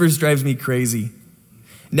 This verse drives me crazy.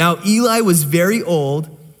 Now Eli was very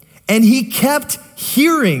old, and he kept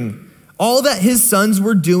hearing all that his sons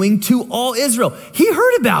were doing to all Israel. He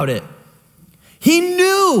heard about it. He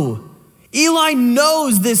knew. Eli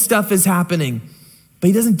knows this stuff is happening, but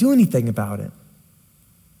he doesn't do anything about it.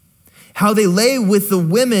 How they lay with the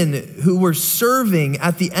women who were serving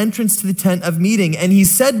at the entrance to the tent of meeting. And he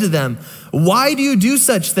said to them, why do you do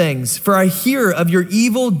such things? For I hear of your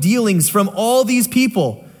evil dealings from all these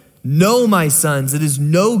people. No, my sons, it is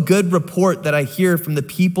no good report that I hear from the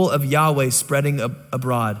people of Yahweh spreading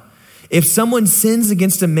abroad. If someone sins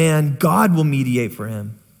against a man, God will mediate for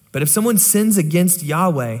him. But if someone sins against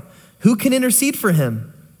Yahweh, who can intercede for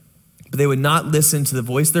him? But they would not listen to the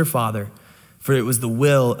voice of their father, for it was the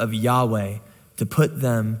will of Yahweh to put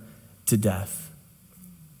them to death.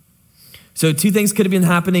 So two things could have been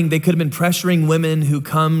happening. They could have been pressuring women who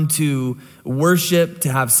come to worship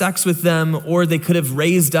to have sex with them, or they could have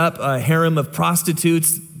raised up a harem of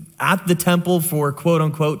prostitutes at the temple for quote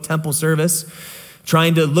unquote temple service,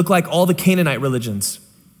 trying to look like all the Canaanite religions.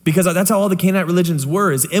 Because that's how all the Canaanite religions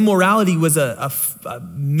were, is immorality was a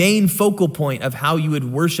main focal point of how you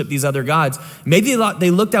would worship these other gods. Maybe they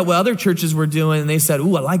looked at what other churches were doing and they said,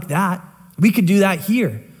 ooh, I like that. We could do that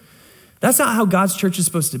here. That's not how God's church is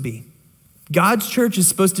supposed to be. God's church is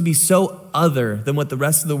supposed to be so other than what the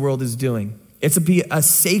rest of the world is doing. It's to be a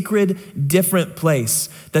sacred, different place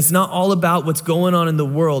that's not all about what's going on in the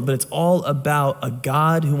world, but it's all about a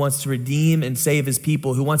God who wants to redeem and save his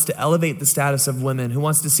people, who wants to elevate the status of women, who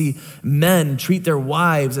wants to see men treat their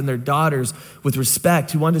wives and their daughters with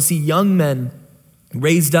respect, who want to see young men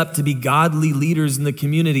raised up to be godly leaders in the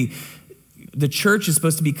community. The church is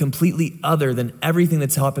supposed to be completely other than everything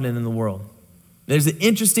that's happening in the world. There's an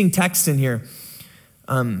interesting text in here.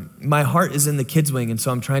 My heart is in the kids' wing, and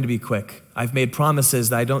so I'm trying to be quick. I've made promises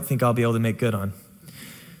that I don't think I'll be able to make good on.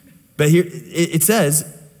 But here it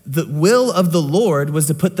says, the will of the Lord was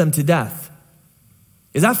to put them to death.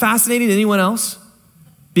 Is that fascinating to anyone else?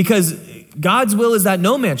 Because God's will is that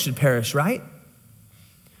no man should perish, right?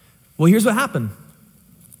 Well, here's what happened.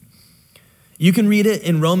 You can read it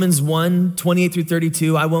in Romans 1, 28 through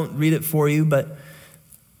 32. I won't read it for you, but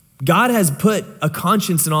God has put a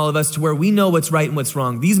conscience in all of us to where we know what's right and what's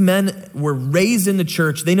wrong. These men were raised in the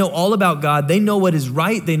church. They know all about God. They know what is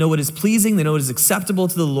right. They know what is pleasing. They know what is acceptable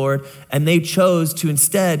to the Lord. And they chose to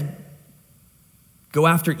instead go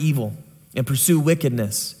after evil and pursue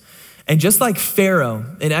wickedness. And just like Pharaoh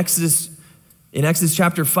in Exodus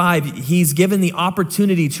chapter 5, he's given the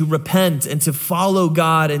opportunity to repent and to follow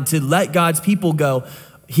God and to let God's people go.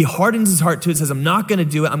 He hardens his heart to it, says, I'm not going to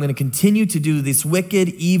do it. I'm going to continue to do this wicked,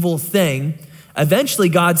 evil thing. Eventually,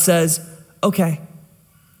 God says, okay,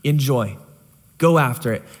 enjoy. Go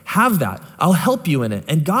after it. Have that. I'll help you in it.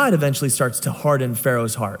 And God eventually starts to harden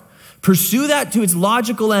Pharaoh's heart. Pursue that to its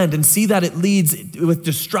logical end and see that it leads with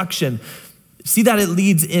destruction. See that it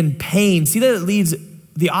leads in pain. See that it leads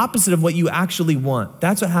the opposite of what you actually want.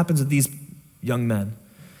 That's what happens with these young men.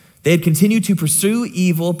 They had continued to pursue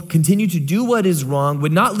evil, continue to do what is wrong,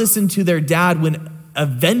 would not listen to their dad when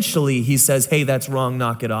eventually he says, hey, that's wrong,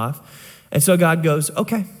 knock it off. And so God goes,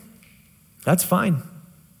 okay, that's fine.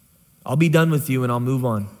 I'll be done with you and I'll move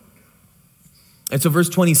on. And so verse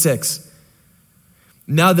 26,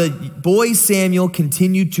 now the boy Samuel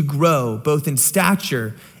continued to grow both in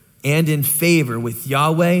stature and in favor with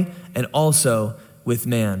Yahweh and also with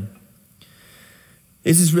man.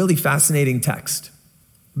 This is really fascinating text.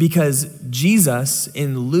 Because Jesus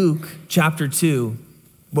in Luke chapter 2,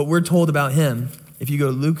 what we're told about him, if you go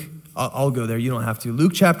to Luke, I'll go there, you don't have to.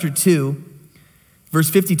 Luke chapter 2, verse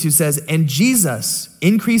 52 says, and Jesus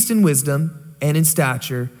increased in wisdom and in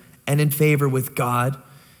stature and in favor with God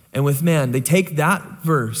and with man. They take that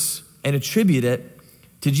verse and attribute it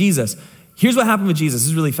to Jesus. Here's what happened with Jesus. This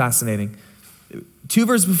is really fascinating. 2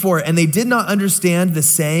 verses before, and they did not understand the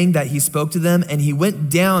saying that he spoke to them, and he went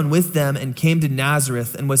down with them and came to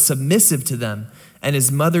Nazareth and was submissive to them. And his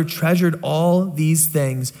mother treasured all these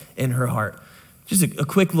things in her heart. Just a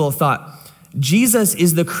quick little thought. Jesus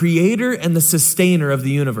is the creator and the sustainer of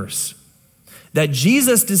the universe. That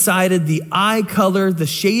Jesus decided the eye color, the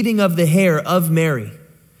shading of the hair of Mary.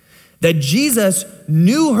 That Jesus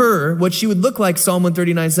knew her, what she would look like, Psalm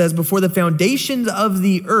 139 says, before the foundations of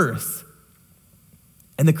the earth.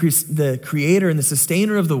 And the creator and the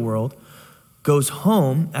sustainer of the world goes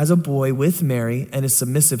home as a boy with Mary and is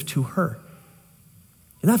submissive to her.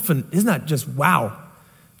 Isn't that fun? Isn't that just wow?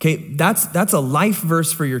 Okay, that's a life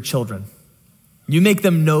verse for your children. You make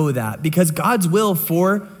them know that, because God's will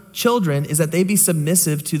for children is that they be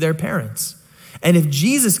submissive to their parents. And if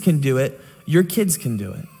Jesus can do it, your kids can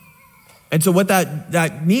do it. And so what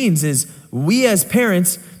that means is we as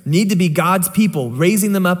parents need to be God's people,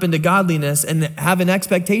 raising them up into godliness and have an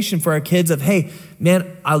expectation for our kids of, hey,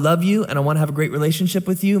 man, I love you and I want to have a great relationship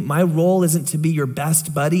with you. My role isn't to be your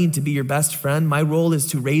best buddy and to be your best friend. My role is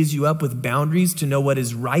to raise you up with boundaries, to know what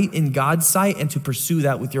is right in God's sight and to pursue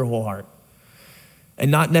that with your whole heart. And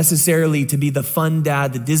not necessarily to be the fun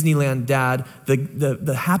dad, the Disneyland dad,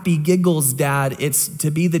 the happy giggles dad. It's to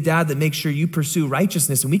be the dad that makes sure you pursue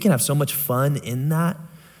righteousness. And we can have so much fun in that.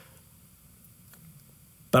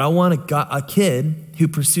 But I want a kid who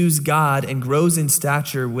pursues God and grows in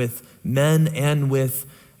stature with men and with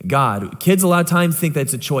God. Kids a lot of times think that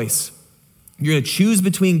it's a choice. You're going to choose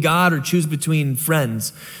between God or choose between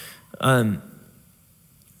friends.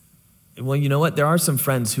 Well, you know what? There are some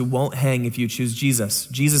friends who won't hang if you choose Jesus.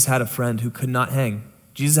 Jesus had a friend who could not hang.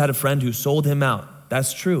 Jesus had a friend who sold him out.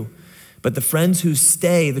 That's true. But the friends who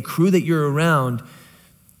stay, the crew that you're around,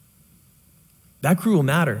 that crew will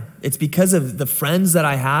matter. It's because of the friends that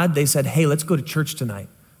I had. They said, hey, let's go to church tonight.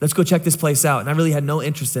 Let's go check this place out. And I really had no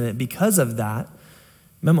interest in it. Because of that,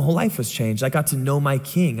 man, my whole life was changed. I got to know my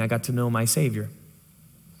King. I got to know my Savior.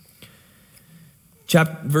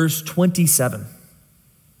 Verse 27.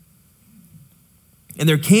 And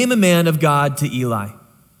there came a man of God to Eli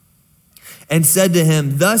and said to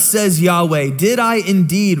him, thus says Yahweh, did I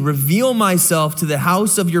indeed reveal myself to the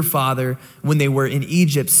house of your father when they were in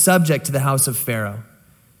Egypt, subject to the house of Pharaoh?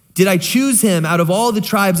 Did I choose him out of all the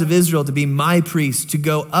tribes of Israel to be my priest, to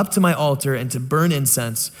go up to my altar and to burn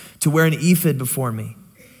incense, to wear an ephod before me?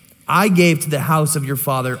 I gave to the house of your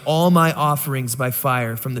father all my offerings by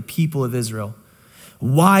fire from the people of Israel.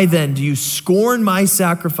 Why then do you scorn my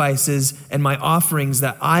sacrifices and my offerings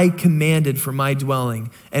that I commanded for my dwelling,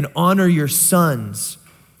 and honor your sons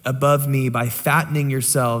above me by fattening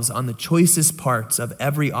yourselves on the choicest parts of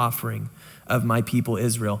every offering of my people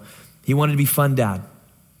Israel? He wanted to be fun dad.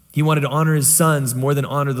 He wanted to honor his sons more than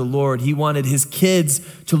honor the Lord. He wanted his kids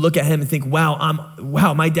to look at him and think,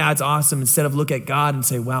 wow, my dad's awesome, instead of look at God and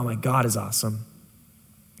say, wow, my God is awesome.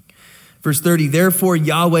 Verse 30, therefore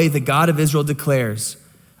Yahweh, the God of Israel, declares,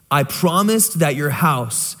 I promised that your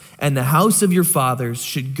house and the house of your fathers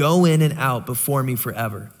should go in and out before me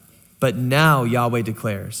forever. But now Yahweh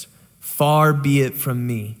declares, far be it from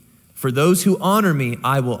me. For those who honor me,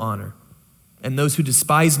 I will honor, and those who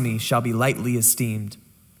despise me shall be lightly esteemed.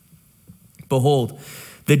 Behold,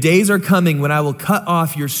 the days are coming when I will cut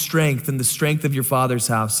off your strength and the strength of your father's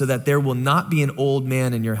house, so that there will not be an old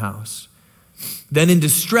man in your house. Then in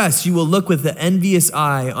distress you will look with the envious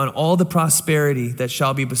eye on all the prosperity that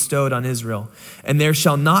shall be bestowed on Israel, and there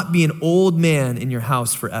shall not be an old man in your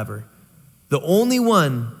house forever. The only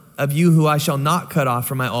one of you who I shall not cut off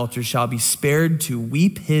from my altar shall be spared to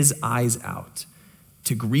weep his eyes out,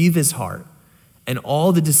 to grieve his heart, and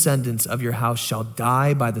all the descendants of your house shall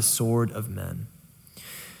die by the sword of men.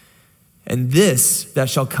 And this that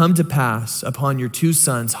shall come to pass upon your two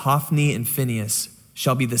sons, Hophni and Phinehas,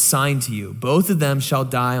 shall be the sign to you. Both of them shall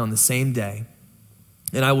die on the same day.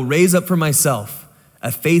 And I will raise up for myself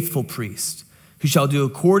a faithful priest who shall do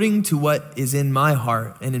according to what is in my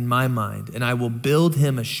heart and in my mind. And I will build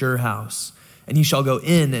him a sure house, and he shall go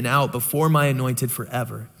in and out before my anointed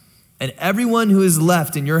forever. And everyone who is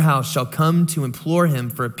left in your house shall come to implore him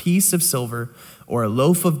for a piece of silver or a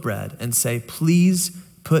loaf of bread and say, please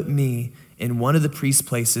put me in one of the priest's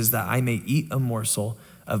places that I may eat a morsel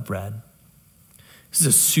of bread. This is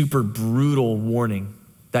a super brutal warning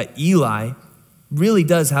that Eli really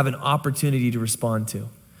does have an opportunity to respond to.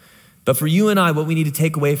 But for you and I, what we need to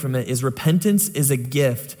take away from it is repentance is a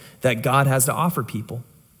gift that God has to offer people.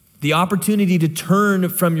 The opportunity to turn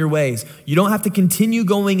from your ways. You don't have to continue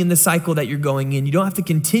going in the cycle that you're going in. You don't have to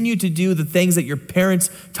continue to do the things that your parents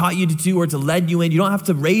taught you to do or to lead you in. You don't have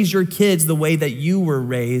to raise your kids the way that you were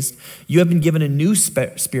raised. You have been given a new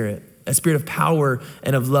spirit. A spirit of power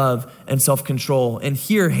and of love and self-control. And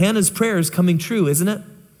here, Hannah's prayer is coming true, isn't it?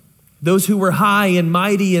 Those who were high and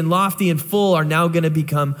mighty and lofty and full are now going to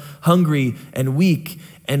become hungry and weak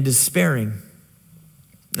and despairing.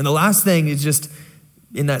 And the last thing is just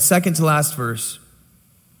in that second to last verse.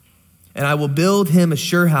 And I will build him a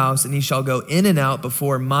sure house, and he shall go in and out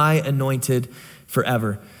before my anointed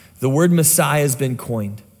forever. The word Messiah has been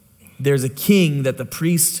coined. There's a king that the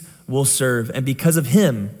priest will serve. And because of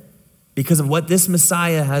him, because of what this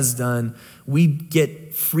Messiah has done, we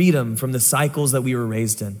get freedom from the cycles that we were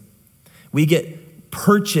raised in. We get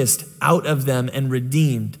purchased out of them and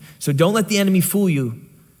redeemed. So don't let the enemy fool you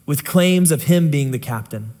with claims of him being the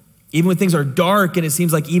captain. Even when things are dark and it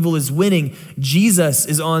seems like evil is winning, Jesus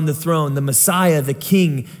is on the throne. The Messiah, the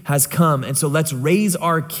King, has come. And so let's raise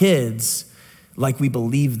our kids like we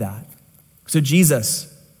believe that. So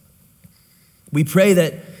Jesus, we pray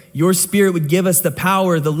that your Spirit would give us the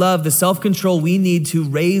power, the love, the self-control we need to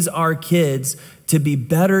raise our kids to be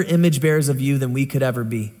better image bearers of you than we could ever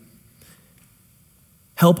be.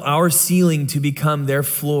 Help our ceiling to become their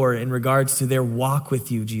floor in regards to their walk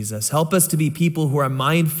with you, Jesus. Help us to be people who are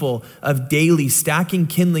mindful of daily stacking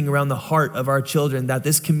kindling around the heart of our children, that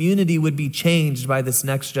this community would be changed by this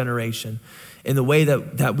next generation in the way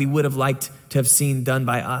that we would have liked to have seen done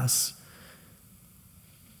by us.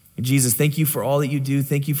 Jesus, thank you for all that you do.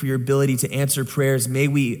 Thank you for your ability to answer prayers. May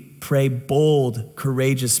we pray bold,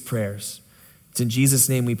 courageous prayers. It's in Jesus'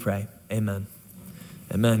 name we pray. Amen.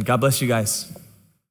 Amen. God bless you guys.